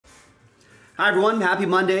Hi everyone, happy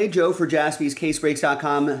Monday. Joe for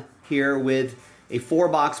jaspyscasebreaks.com here with a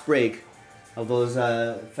 4-box break of those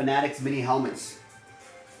Fanatics mini helmets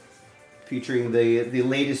featuring the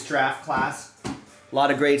latest draft class. A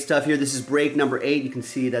lot of great stuff here. This is break number 8. You can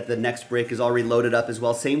see that the next break is already loaded up as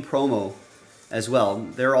well. Same promo as well.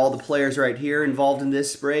 There are all the players right here involved in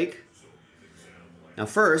this break. Now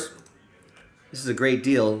first, this is a great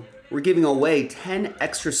deal. We're giving away 10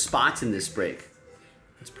 extra spots in this break.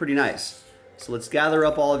 It's pretty nice. So let's gather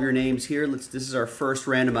up all of your names here. This is our first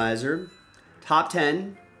randomizer. Top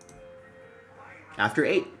 10 after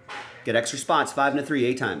 8. Get extra spots, 5 and a 3,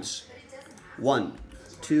 8 times. 1,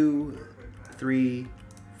 2, 3,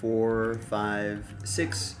 4, 5,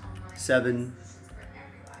 6, 7,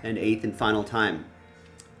 and 8th and final time.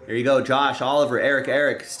 There you go, Josh, Oliver,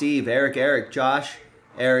 Eric, Steve, Eric, Josh,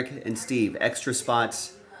 Eric, and Steve. Extra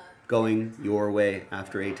spots going your way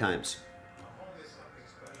after 8 times.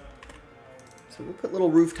 So we'll put little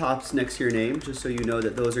rooftops next to your name just so you know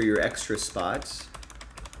that those are your extra spots.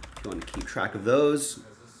 If you want to keep track of those.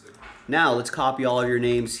 Now let's copy all of your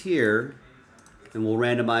names here and we'll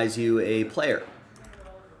randomize you a player.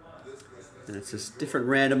 And it's a different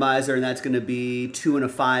randomizer, and that's going to be 2 and a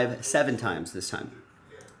 5, 7 times this time.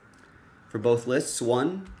 For both lists,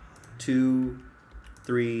 1, 2,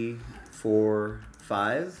 3, 4,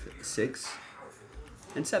 5, 6,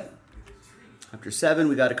 and 7. After 7,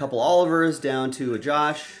 we got a couple Olivers down to a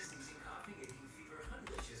Josh.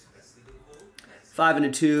 5 and a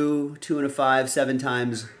 2, 2 and a 5, 7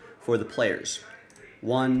 times for the players.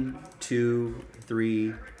 1, 2,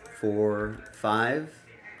 3, 4, 5,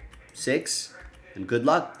 6, and good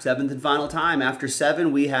luck. 7th and final time. After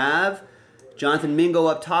 7, we have Jonathan Mingo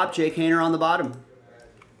up top, Jake Hayner on the bottom.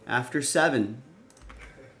 After 7.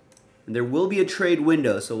 And there will be a trade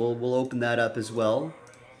window, so we'll open that up as well.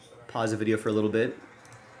 Pause the video for a little bit.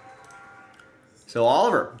 So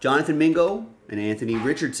Oliver, Jonathan Mingo, and Anthony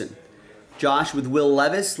Richardson. Josh with Will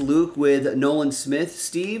Levis, Luke with Nolan Smith,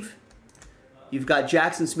 Steve. You've got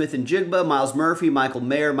Jackson Smith and Jigba, Miles Murphy, Michael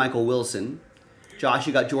Mayer, Michael Wilson. Josh,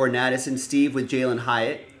 you got Jordan Addison, Steve with Jalen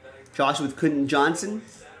Hyatt. Josh with Quentin Johnson.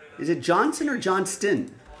 Is it Johnson or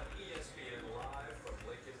Johnston?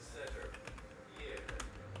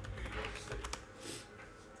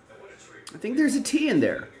 I think there's a T in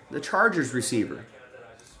there. The Chargers receiver.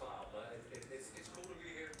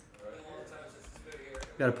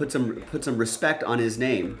 Got to put some respect on his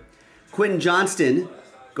name. Quentin Johnston,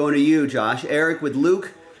 going to you, Josh. Eric with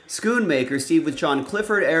Luke Schoonmaker. Steve with Sean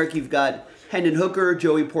Clifford. Eric, you've got Hendon Hooker,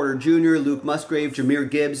 Joey Porter Jr., Luke Musgrave,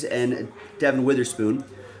 Jameer Gibbs, and Devin Witherspoon.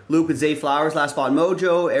 Luke with Zay Flowers, Last Spot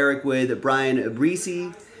Mojo. Eric with Brian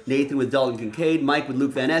Breesy. Nathan with Dalton Kincaid. Mike with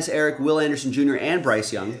Luke Van Ness. Eric, Will Anderson Jr., and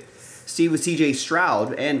Bryce Young. Steve with CJ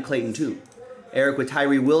Stroud and Clayton Tune. Eric with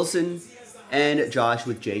Tyree Wilson, and Josh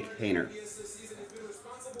with Jake Hayner.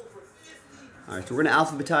 All right, so we're going to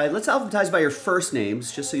alphabetize. Let's alphabetize by your first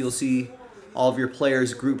names, just so you'll see all of your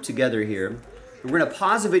players grouped together here. We're going to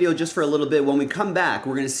pause the video just for a little bit. When we come back,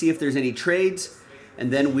 we're going to see if there's any trades,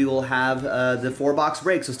 and then we will have the 4-box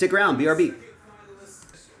break. So stick around, BRB.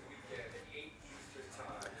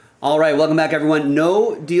 All right, welcome back, everyone.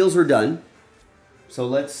 No deals were done. So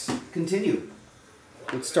let's continue.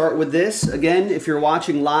 Let's start with this. Again, if you're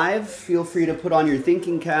watching live, feel free to put on your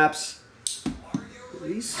thinking caps.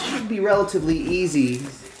 These should be relatively easy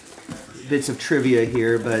bits of trivia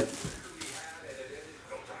here, but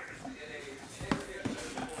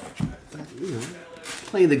you know,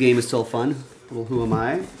 playing the game is still fun. A little who am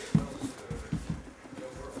I?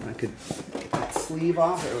 I could get that sleeve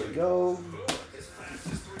off. There we go.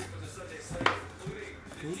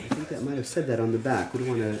 I think that might have said that on the back. We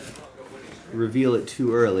don't want to reveal it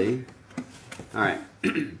too early. All right.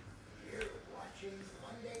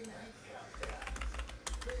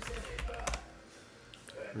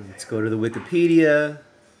 Let's go to the Wikipedia.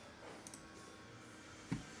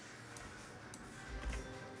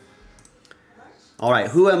 All right,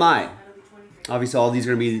 who am I? Obviously, all these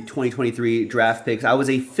are going to be 2023 draft picks. I was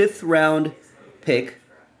a 5th round pick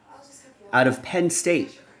out of Penn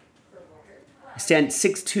State. I stand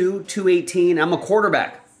 6'2", 218. I'm a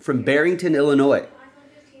quarterback from Barrington, Illinois.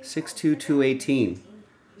 6'2", 218.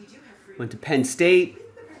 Went to Penn State.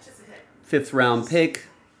 5th round pick.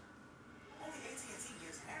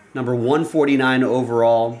 Number 149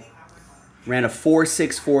 overall. Ran a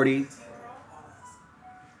 4.6 40.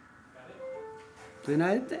 And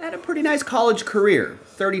I had a pretty nice college career.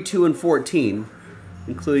 32 and 14,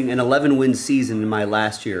 including an 11-win season in my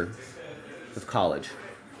last year of college.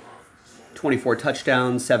 24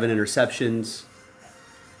 touchdowns, 7 interceptions.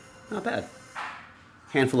 Not bad.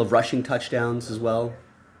 Handful of rushing touchdowns as well.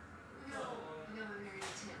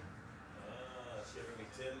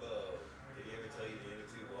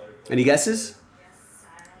 Any guesses?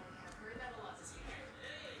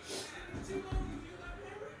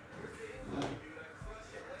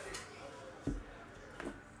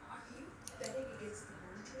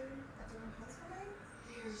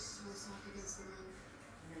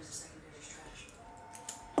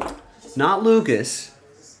 Not Lucas.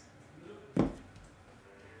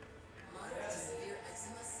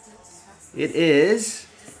 It is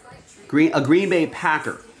a Green Bay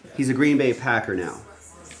Packer. He's a Green Bay Packer now.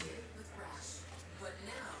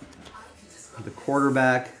 The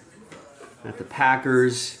quarterback at the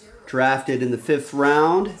Packers, drafted in the 5th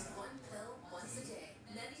round,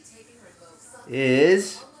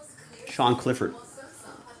 is Sean Clifford.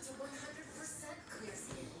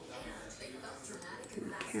 The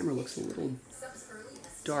camera looks a little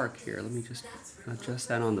dark here. Let me just adjust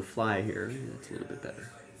that on the fly here. That's a little bit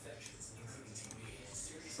better.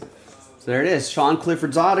 So there it is, Sean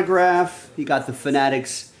Clifford's autograph. He got the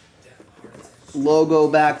Fanatics logo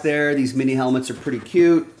back there. These mini helmets are pretty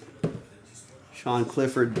cute. Sean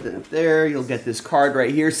Clifford there. You'll get this card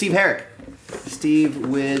right here. Steve Herrick. Steve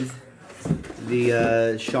with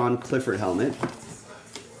the Sean Clifford helmet.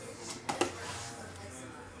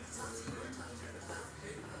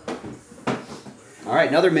 All right,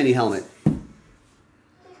 another mini helmet.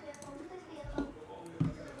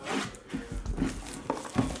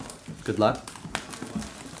 Good luck.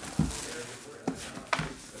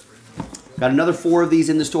 Got another 4 of these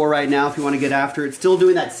in the store right now if you want to get after it. Still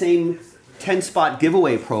doing that same 10-spot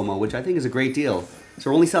giveaway promo, which I think is a great deal. So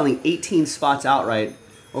we're only selling 18 spots outright.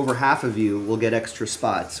 Over half of you will get extra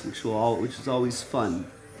spots, which is always fun.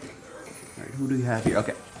 All right, who do we have here?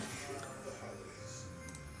 Okay.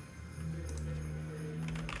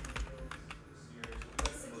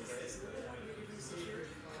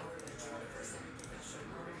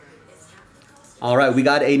 All right, we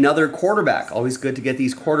got another quarterback. Always good to get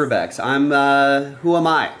these quarterbacks. Who am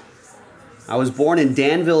I? I was born in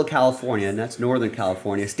Danville, California, and that's Northern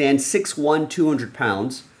California. Stand 6'1", 200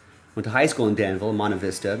 pounds. Went to high school in Danville, Monte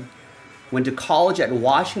Vista. Went to college at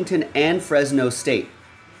Washington and Fresno State.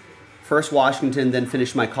 First Washington, then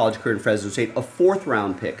finished my college career in Fresno State. A 4th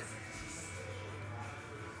round pick.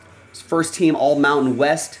 First team All Mountain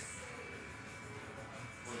West.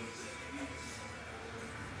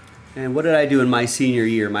 And what did I do in my senior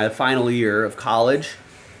year, my final year of college?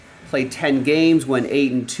 Played 10 games, went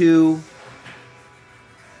 8-2.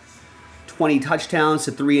 20 touchdowns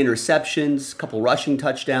to 3 interceptions, a couple rushing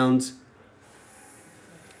touchdowns.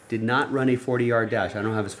 Did not run a 40-yard dash. I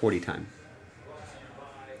don't have his 40 time.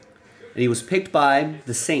 And he was picked by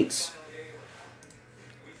the Saints.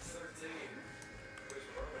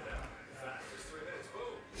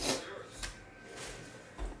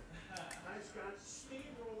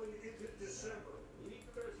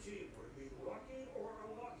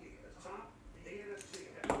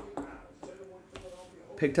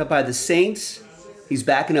 Picked up by the Saints. He's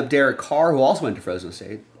backing up Derek Carr, who also went to Fresno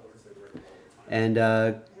State. And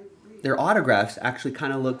their autographs actually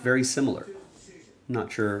kind of look very similar. I'm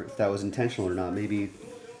not sure if that was intentional or not. Maybe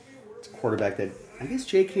it's a quarterback that, I guess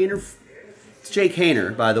Jake Haener. It's Jake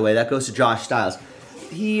Haener, by the way. That goes to Josh Stiles.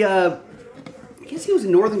 I guess he was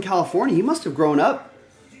in Northern California. He must have grown up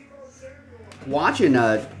watching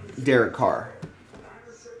Derek Carr.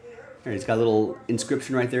 There, he's got a little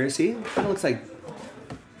inscription right there. See? Kind of looks like,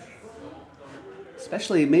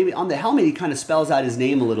 especially maybe on the helmet, he kind of spells out his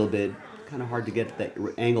name a little bit. Kind of hard to get that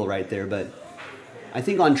angle right there, but I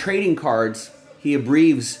think on trading cards, he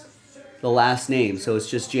abbreviates the last name, so it's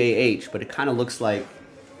just JH, but it kind of looks like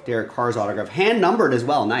Derek Carr's autograph. Hand numbered as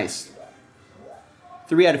well, nice.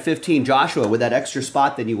 3 out of 15, Joshua, with that extra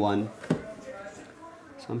spot that he won.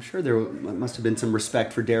 So I'm sure there must have been some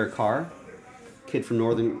respect for Derek Carr. Kid from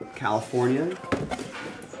Northern California.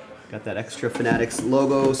 Got that extra Fanatics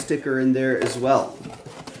logo sticker in there as well.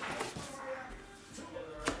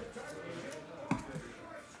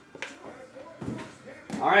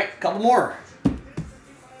 All right, a couple more.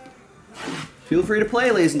 Feel free to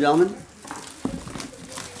play, ladies and gentlemen.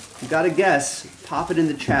 If you got a guess, pop it in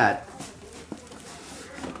the chat.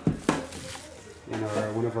 In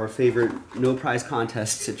one of our favorite no prize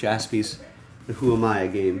contests at Jaspy's, the Who Am I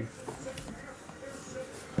game.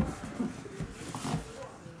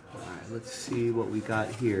 All right, let's see what we got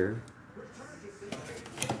here.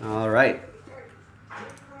 All right.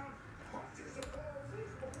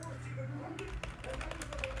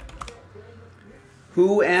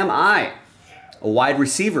 Who am I? A wide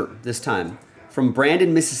receiver this time. From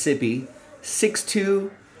Brandon, Mississippi.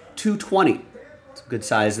 6'2", 220. It's a good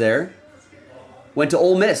size there. Went to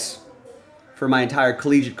Ole Miss for my entire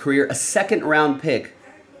collegiate career. A second-round pick.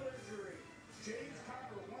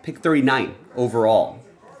 Pick 39 overall.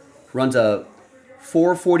 Runs a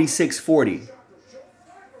 4.4640.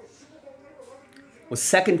 Was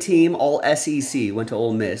second team All SEC. Went to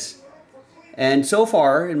Ole Miss. And so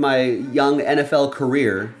far in my young NFL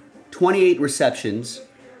career, 28 receptions,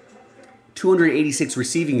 286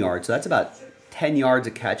 receiving yards. So that's about 10 yards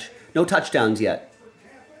a catch. No touchdowns yet.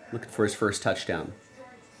 Looking for his first touchdown.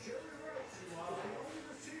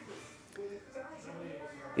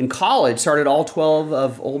 In college, started all 12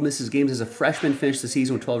 of Ole Miss's games as a freshman. Finished the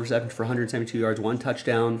season with 12 receptions for 172 yards, 1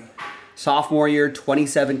 touchdown. Sophomore year,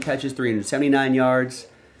 27 catches, 379 yards.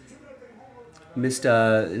 Missed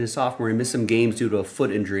in his sophomore year, missed some games due to a foot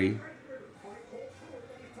injury.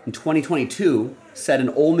 In 2022, set an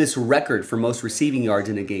Ole Miss record for most receiving yards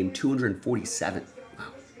in a game, 247. Wow.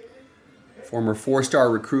 Former 4-star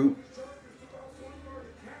recruit.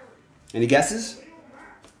 Any guesses?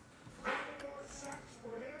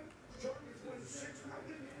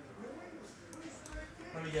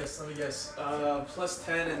 Let me guess. Plus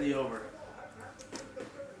 10 and the over.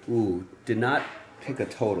 Ooh, did not pick a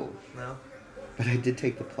total. No? But I did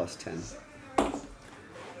take the plus 10. All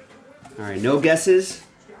right, no guesses.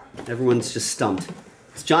 Everyone's just stumped.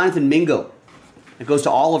 It's Jonathan Mingo. It goes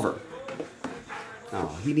to Oliver.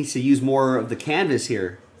 Oh, he needs to use more of the canvas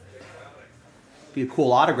here. Be a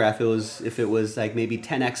cool autograph if it was like maybe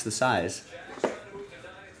 10x the size.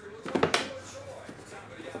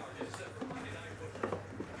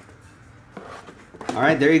 All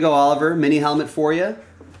right, there you go, Oliver. Mini helmet for you.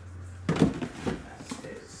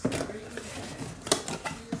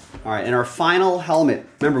 All right, and our final helmet.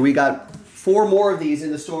 Remember, we got 4 more of these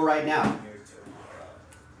in the store right now.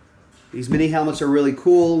 These mini helmets are really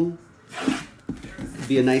cool. Could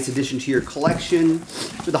be a nice addition to your collection.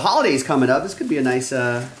 With the holidays coming up, this could be a nice,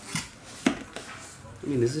 is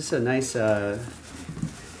this a nice,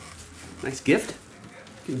 nice gift?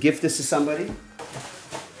 You can gift this to somebody.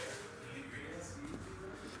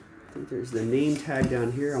 I think there's the name tag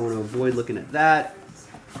down here. I want to avoid looking at that. Let's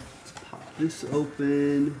pop this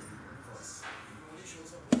open.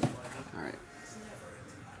 All right.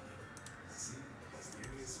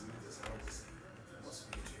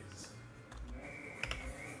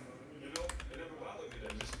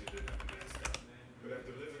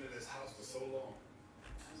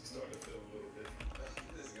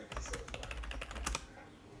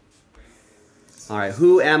 All right,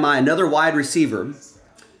 who am I? Another wide receiver.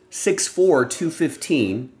 6'4",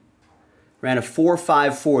 215, ran a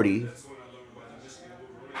 4.540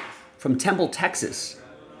 from Temple, Texas.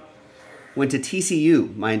 Went to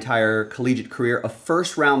TCU my entire collegiate career, a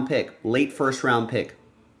first-round pick, late first-round pick,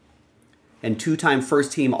 and 2-time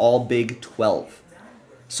first-team All-Big 12.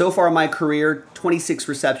 So far in my career, 26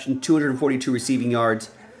 receptions, 242 receiving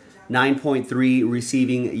yards, 9.3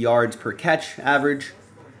 receiving yards per catch average,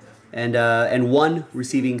 and 1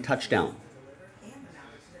 receiving touchdown.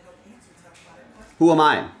 Who am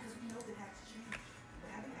I?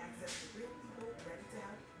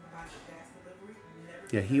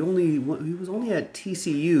 Yeah, he was only at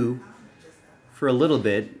TCU for a little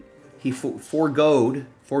bit. He forgoed.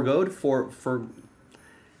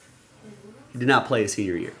 He did not play his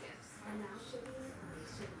senior year.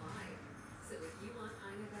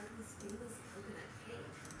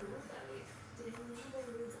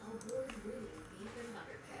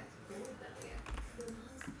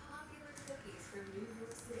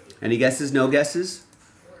 Any guesses? No guesses?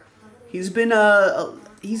 He's been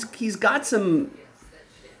he's got some,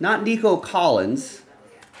 not Nico Collins,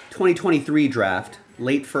 2023 draft,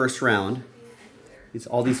 late first round.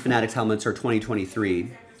 All these Fanatics helmets are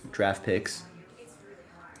 2023 draft picks.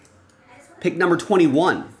 Pick number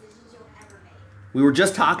 21. We were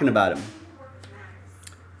just talking about him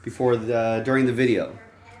before during the video.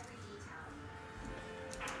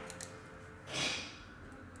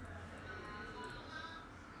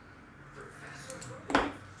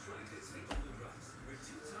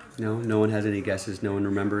 No one has any guesses. No one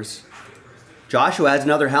remembers. Joshua has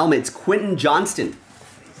another helmet. It's Quentin Johnston.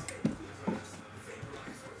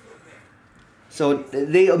 So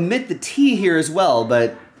they omit the T here as well,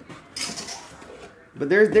 but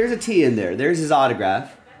there's a T in there. There's his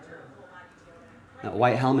autograph. That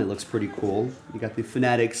white helmet looks pretty cool. You got the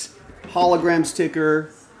Fanatics hologram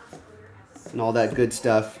sticker and all that good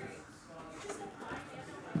stuff.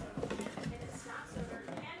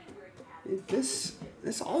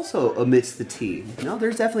 This also omits the T. No,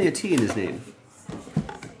 there's definitely a T in his name.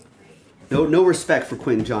 No respect for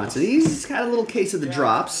Quentin Johnston. He's got a little case of the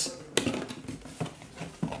drops.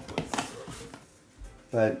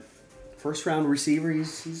 But first round receiver,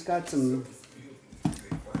 he's got some.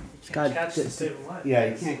 He's got catch to save a life. Yeah,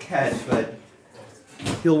 he can't catch, but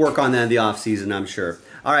He'll work on that in the off season, I'm sure.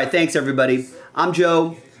 All right, thanks everybody. I'm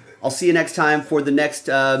Joe. I'll see you next time for the next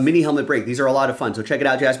mini helmet break. These are a lot of fun, so check it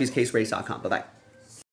out, jaspyscasebreaks.com. Bye-bye.